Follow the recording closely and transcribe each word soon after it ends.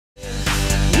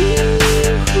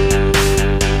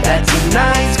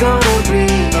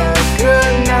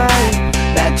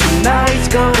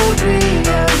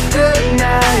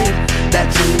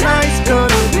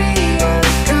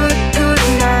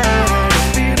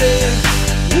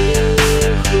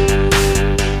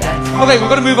Okay, we've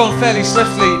got to move on fairly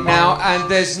swiftly now, and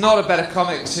there's not a better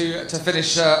comic to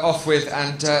finish off with,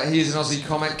 and he's an Aussie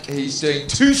comic. He's doing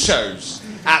 2 shows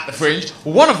at the Fringe,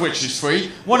 one of which is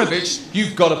free, one of which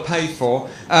you've got to pay for.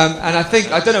 And I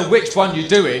don't know which one you're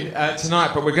doing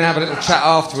tonight, but we're going to have a little chat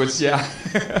afterwards, yeah.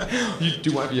 You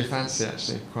do whatever you fancy,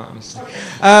 actually, quite honestly. Ladies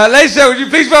and gentlemen, would you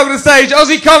please welcome to the stage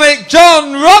Aussie comic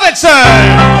John Robertson!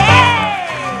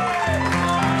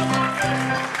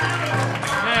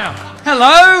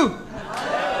 Hello!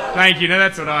 Thank you. Now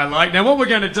that's what I like. Now what we're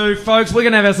going to do, folks, we're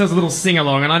going to have ourselves a little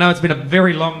sing-along, and I know it's been a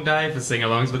very long day for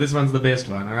sing-alongs, but this one's the best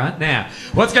one, all right? Now,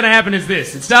 what's going to happen is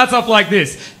this. It starts off like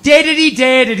this. Dead-a-dee,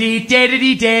 dead-a-dee,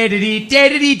 dead-a-dee,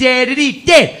 dead-a-dee, dead-a-dee,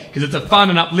 dead, because it's a fun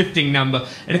and uplifting number.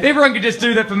 And if everyone could just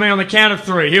do that for me on the count of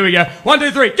 3. Here we go. 1,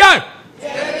 2, 3, go!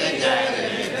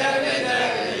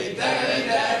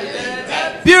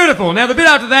 Beautiful. Now the bit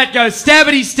after that goes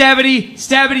stabbity, stabbity,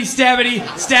 stabbity, stabbity,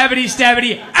 stabbity,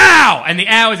 stabbity, ow! And the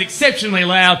ow is exceptionally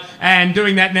loud. And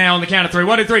doing that now on the count of 3.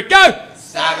 1, 2, 3, go!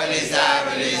 Stabbity,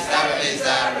 stabbity, stabbity,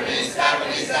 stabbity,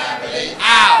 stabbity, stabbity,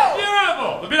 ow!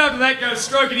 Beautiful. The bit after that goes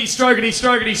strokety, strokety,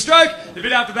 strokety, stroke. The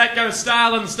bit after that goes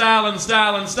Stalin, Stalin,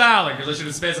 Stalin, Stalin. Because I should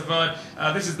have specified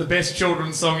this is the best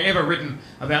children's song ever written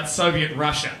about Soviet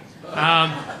Russia.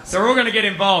 So we're all going to get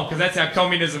involved because that's how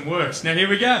communism works. Now here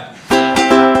we go.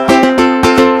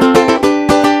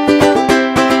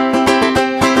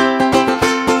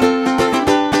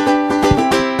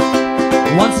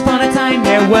 Once upon a time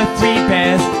there were 3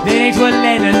 bears. Their names were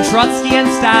Lenin, Trotsky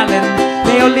and Stalin.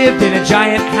 They all lived in a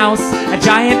giant house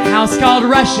called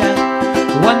Russia.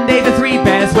 One day the 3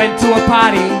 bears went to a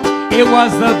party. It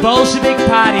was the Bolshevik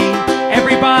party.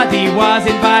 Everybody was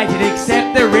invited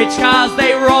except the rich, cause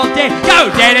they were all dead. Go!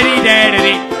 Dead-a-dee,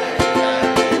 dead-a-dee.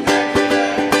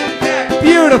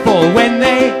 Beautiful. When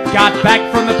they got back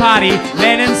from the party,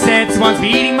 Lenin said, someone's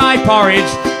been eating my porridge.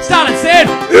 Stalin said,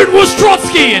 it was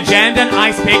Trotsky, and jammed an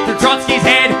ice pick through Trotsky's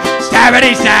head.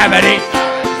 Stabbity, stabbity.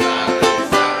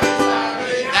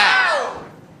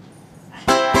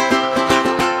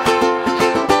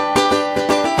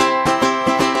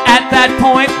 At that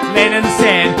point, Lenin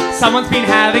said, someone's been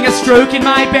having a stroke in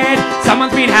my bed.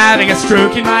 Someone's been having a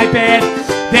stroke in my bed.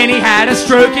 Then he had a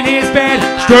stroke in his bed.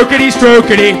 Strokety,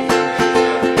 strokety.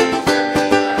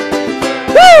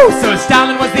 Woo! So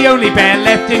Stalin was the only bear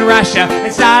left in Russia.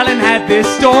 And Stalin had this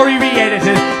story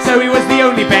re-edited. So he was the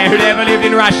only bear who'd ever lived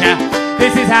in Russia.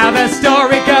 This is how the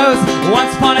story goes.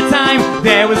 Once upon a time,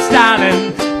 there was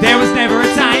Stalin. There was never a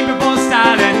time before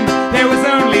Stalin. There was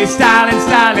only Stalin,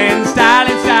 Stalin,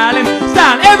 Stalin, Stalin,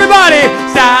 Stalin. Everybody!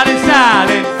 Stalin,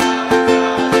 Stalin.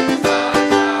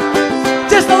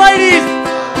 Just the ladies!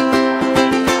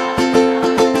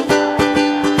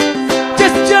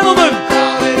 Just the gentlemen!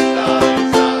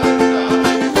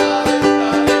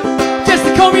 Just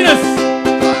the communists!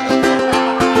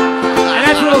 And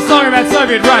that's a little song about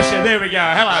Soviet Russia. There we go.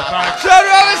 Hello, folks. John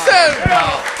Robertson!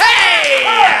 Hey!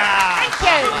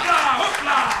 Thank you.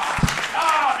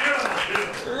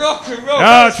 Rock and roll.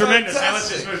 Oh, tremendous. Now let's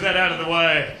just move that out of the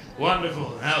way.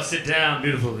 Wonderful. Now sit down.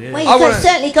 Beautiful. Yeah. Well, you've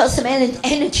certainly got some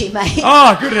energy, mate.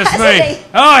 Oh, goodness me.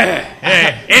 Oh, yeah.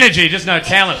 Yeah. Energy, just no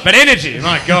talent, but energy.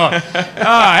 My God.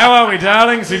 How are we,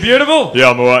 darlings? We beautiful?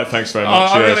 Yeah, I'm alright. Thanks very much.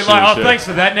 I really like it. Thanks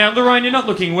for that. Now, Lorraine, you're not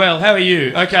looking well. How are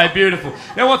you? Okay, beautiful.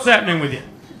 Now, what's happening with you?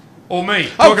 Or me.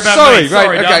 Oh, Talk about sorry, me.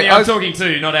 Sorry, right, darling. okay. I'm talking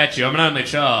to you, not at you. I'm an only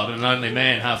child and an only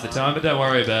man half the time, but don't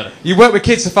worry about it. You worked with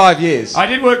kids for 5 years. I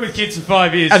did work with kids for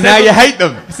 5 years. And now you hate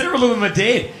them. Several of them are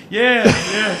dead. Yeah,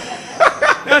 yeah.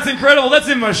 That's incredible. That's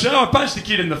in my show. I punched a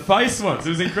kid in the face once. It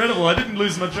was incredible. I didn't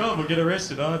lose my job or get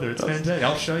arrested either. It's fantastic.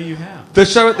 I'll show you how. The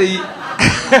show at the...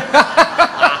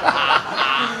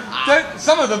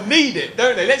 Some of them need it,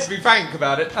 don't they? Let's be frank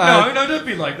about it. No, don't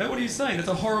be like that. What are you saying? That's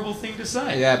a horrible thing to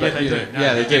say. Yeah, but they do. No,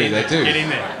 yeah, they do. They do. Get in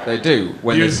there. They do.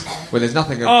 When there's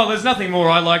nothing. Oh, there's nothing more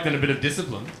I like than a bit of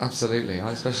discipline. Absolutely,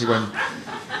 especially when.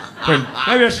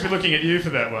 Maybe I should be looking at you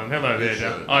for that one. Hello there,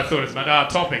 John. I thought it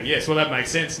was topping. Yes, well that makes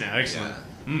sense now. Excellent.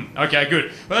 Yeah. Okay,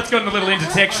 good. Well, that's gotten a little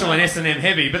intertextual and S&M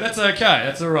heavy, but that's okay.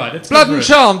 That's all right. That's Blood and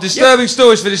Charm, disturbing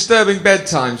stories for disturbing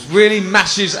bedtimes, really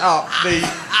mashes up the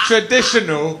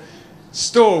traditional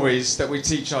stories that we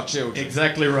teach our children.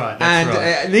 Exactly right. That's right.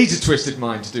 And it needs a twisted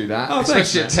mind to do that,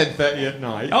 especially at 10:30 at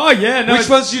night. Oh yeah. No, which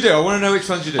ones do you do? I want to know which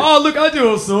ones you do. Oh look, I do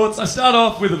all sorts. I start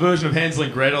off with a version of Hansel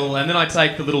and Gretel, and then I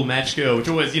take the little match girl, which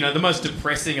always, the most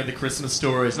depressing of the Christmas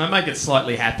stories, and I make it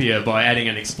slightly happier by adding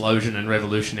an explosion and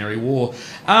Revolutionary War.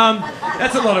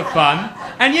 That's a lot of fun.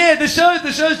 And yeah, the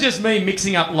show's just me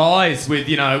mixing up lies with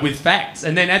with facts,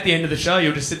 and then at the end of the show,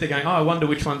 you'll just sit there going, oh, I wonder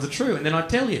which ones are true, and then I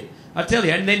tell you. I tell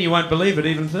you, and then you won't believe it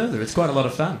even further. It's quite a lot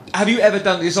of fun. Have you ever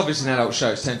done... It's obviously an adult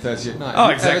show. It's 10:30 at night. Oh, Have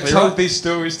you exactly ever told right. these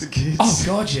stories to kids? Oh,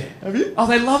 God, yeah. Have you? Oh,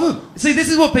 they love them. See, this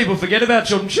is what people forget about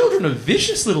children. Children are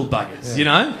vicious little buggers, you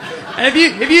know? And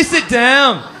if you sit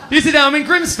down... I mean,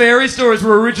 Grimm's fairy stories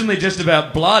were originally just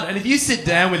about blood, and if you sit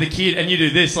down with a kid and you do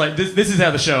this, like, this is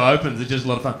how the show opens. It's just a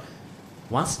lot of fun.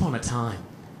 Once upon a time,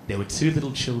 there were 2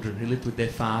 little children who lived with their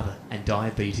father and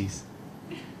diabetes.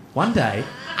 One day,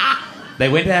 they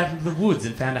went out into the woods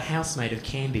and found a house made of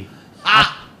candy.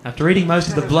 After eating most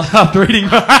of the blood...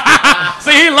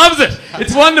 See, he loves it!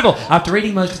 It's wonderful! After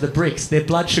eating most of the bricks, their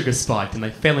blood sugar spiked and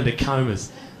they fell into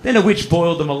comas. Then a witch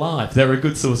boiled them alive. They were a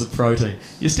good source of protein.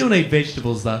 You still need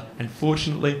vegetables, though, and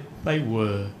fortunately, they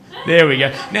were. There we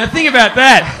go. Now, think about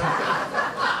that.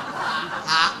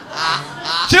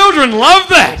 Children love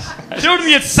that! Children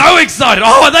get so excited.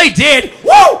 Oh, are they dead?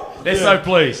 Woo! They're so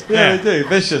pleased. Yeah, they do.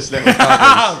 Vicious little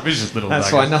buggers. Vicious little That's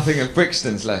buggers. why nothing of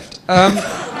Brixton's left.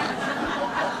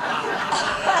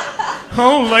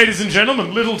 Oh, ladies and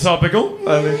gentlemen, little topical.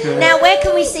 Now, where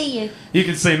can we see you? You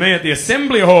can see me at the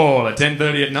Assembly Hall at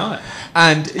 10:30 at night.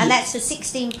 And that's for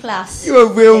 16 plus. you're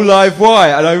a real live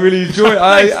wire, and I really enjoy it.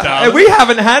 Thanks, darling. We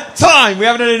haven't had time. We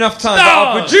haven't had enough time. No. But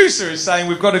our producer is saying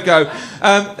we've got to go.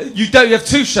 You have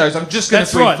 2 shows. I'm just going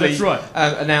to briefly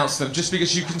announce them, just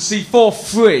because you can see for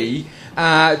free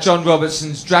John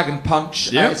Robertson's Dragon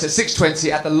Punch. Yep. It's at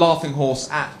 6:20 at the Laughing Horse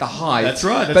at the Hive. That's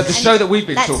right. But the show that we've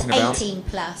been That's talking about. 18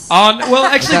 plus. Well,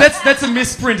 actually, that's a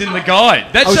misprint in the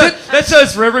guide. That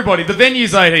show's for everybody. The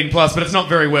venue's 18 plus, but it's not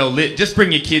very well lit. Just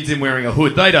bring your kids in wearing a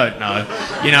hood. They don't know.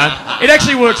 You know, it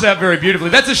actually works out very beautifully.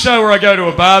 That's a show where I go to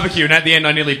a barbecue and at the end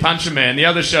I nearly punch a man. The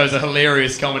other show's a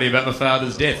hilarious comedy about my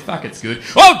father's death. Fuck, it's good.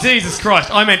 Oh, Jesus Christ!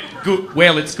 I meant good.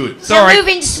 Well, it's good. Sorry. Now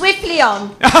moving swiftly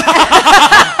on.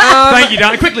 Thank you,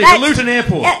 darling. Quickly, the Luton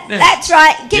Airport. Yeah, that's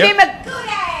right. Give him a good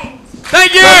hand.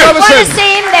 Thank you. If you want to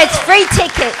see him, there's free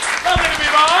tickets. Lovely to be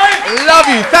by. Love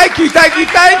you. Thank you.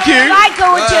 Bye,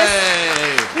 gorgeous.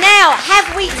 Now, have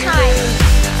we time?